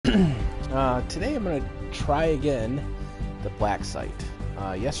Today I'm going to try again the Black Site.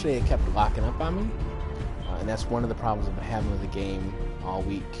 Yesterday it kept locking up on me, and that's one of the problems I've been having with the game all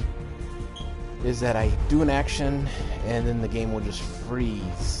week, is that I do an action and then the game will just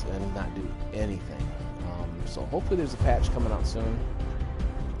freeze and not do anything. So hopefully there's a patch coming out soon.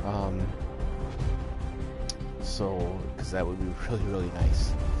 Because that would be really, really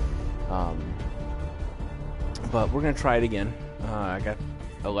nice. But we're going to try it again. I got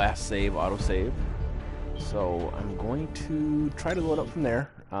a last save, autosave. So I'm going to try to load up from there,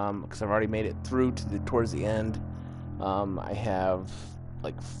 because I've already made it through to towards the end. I have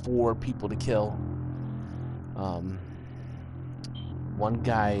like 4 people to kill. One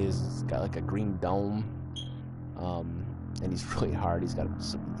guy has got like a green dome, and he's really hard. He's got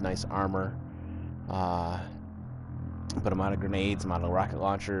some nice armor. But I'm out of grenades, I'm out of rocket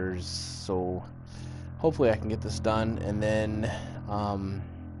launchers, so hopefully I can get this done. And then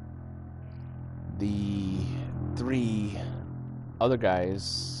the 3 other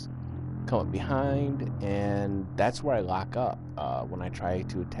guys come up behind, and that's where I lock up when I try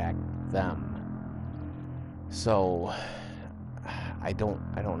to attack them. So I don't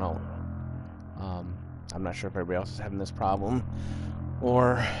know. I'm not sure if everybody else is having this problem,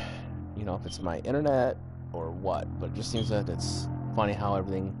 or if it's my internet or what, but it just seems that it's funny how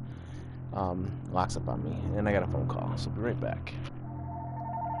everything locks up on me. And I got a phone call, so I'll be right back.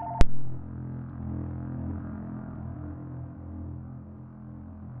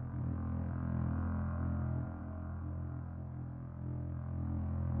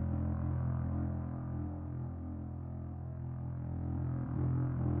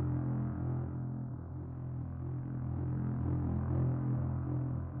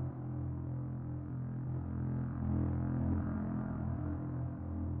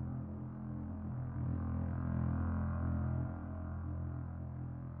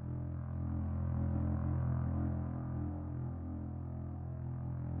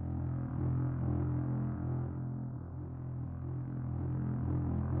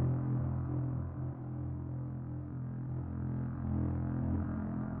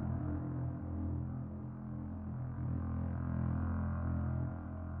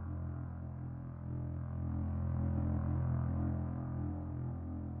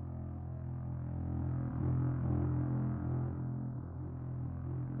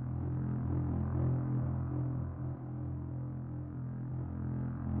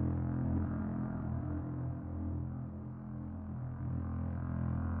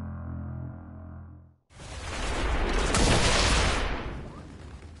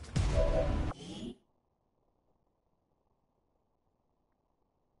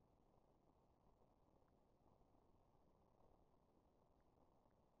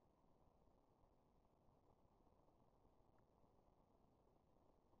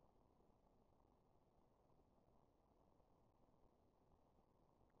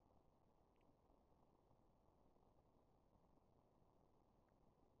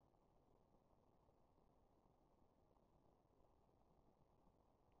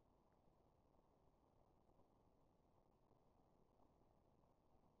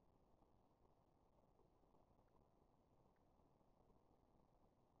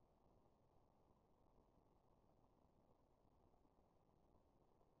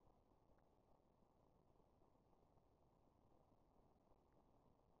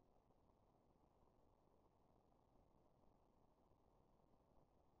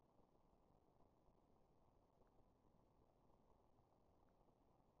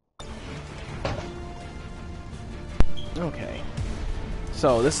 Okay,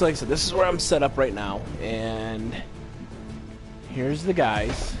 so this, like I said, this is where I'm set up right now, and here's the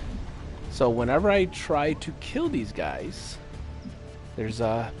guys. So whenever I try to kill these guys, there's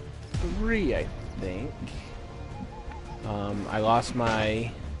 3, I think. I lost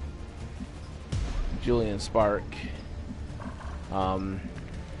my Julian Spark. So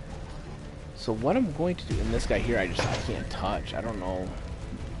what I'm going to do, and this guy here, I can't touch. I don't know.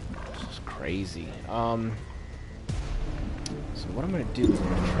 This is crazy. So what I'm going to do is I'm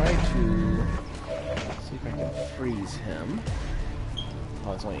going to try to see if I can freeze him.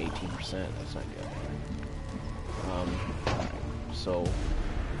 Oh, it's only 18%. That's not good. Alright, so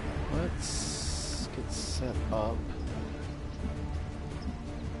let's get set up.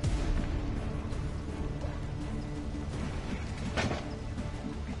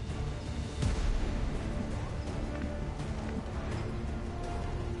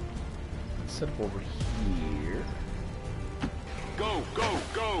 Let's set up over here. Go, go,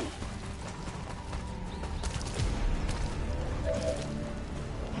 go!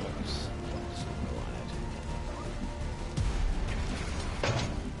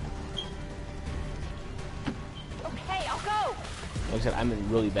 Like I said, I'm in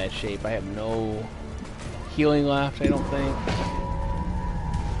really bad shape. I have no healing left, I don't think.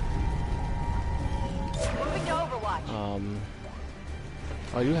 Moving to Overwatch. Oh,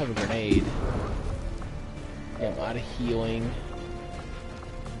 I do have a grenade. Yeah, I'm out of healing.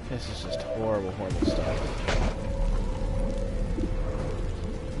 This is just horrible, horrible stuff.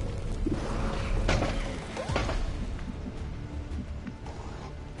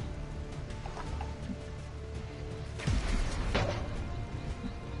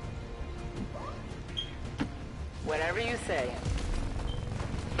 Whatever you say.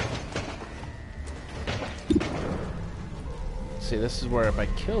 See, this is where if I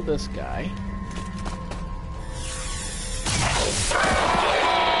kill this guy...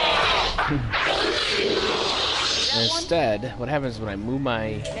 Instead, what happens when I move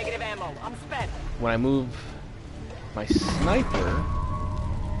my... Negative ammo. I'm spent. When I move my sniper,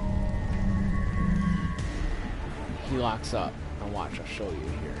 he locks up. Now watch, I'll show you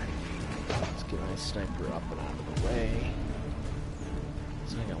here. Let's get my sniper up and out of the way.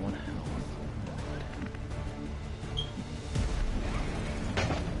 So I got one health.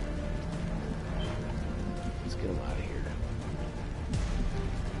 Let's get him out of here.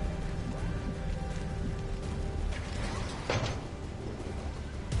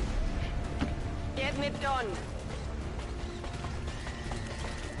 Getting it done.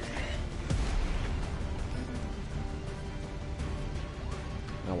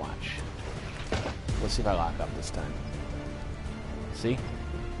 Now watch. Let's see if I lock up this time. See?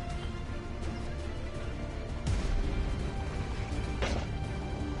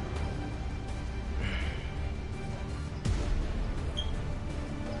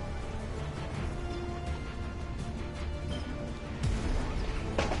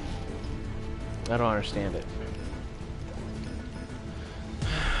 I don't understand it.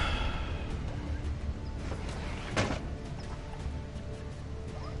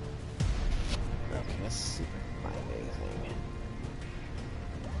 Okay, let's see if I can find anything.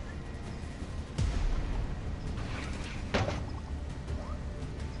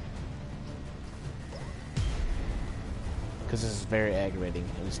 Because this is very aggravating.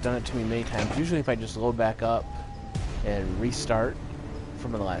 And it's done it to me many times. Usually if I just load back up and restart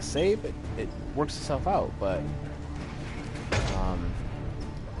from the last save, it works itself out, but I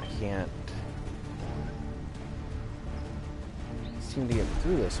can't seem to get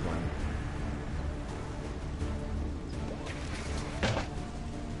through this one.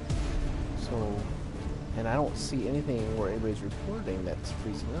 So, and I don't see anything where anybody's reporting that's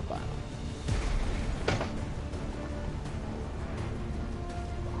freezing up on them.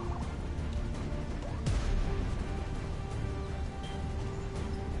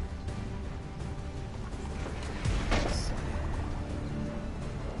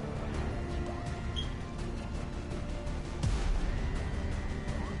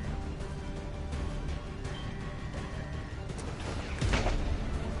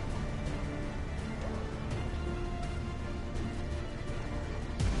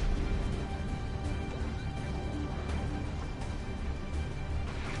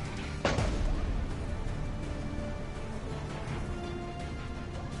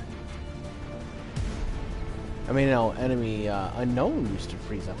 I mean, you know, enemy unknown used to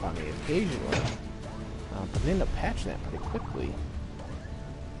freeze up on me occasionally, but they ended up patching that pretty quickly.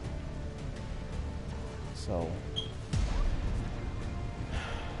 So,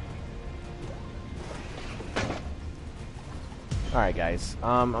 alright guys,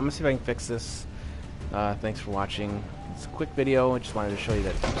 I'm gonna see if I can fix this. Thanks for watching. It's a quick video. I just wanted to show you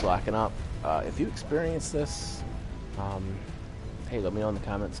that it keeps locking up. If you experience this, hey, let me know in the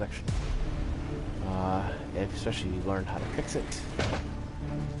comment section. Especially if you learned how to fix it,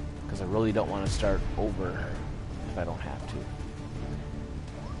 because I really don't want to start over if I don't have to.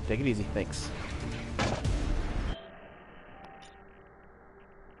 Take it easy. Thanks.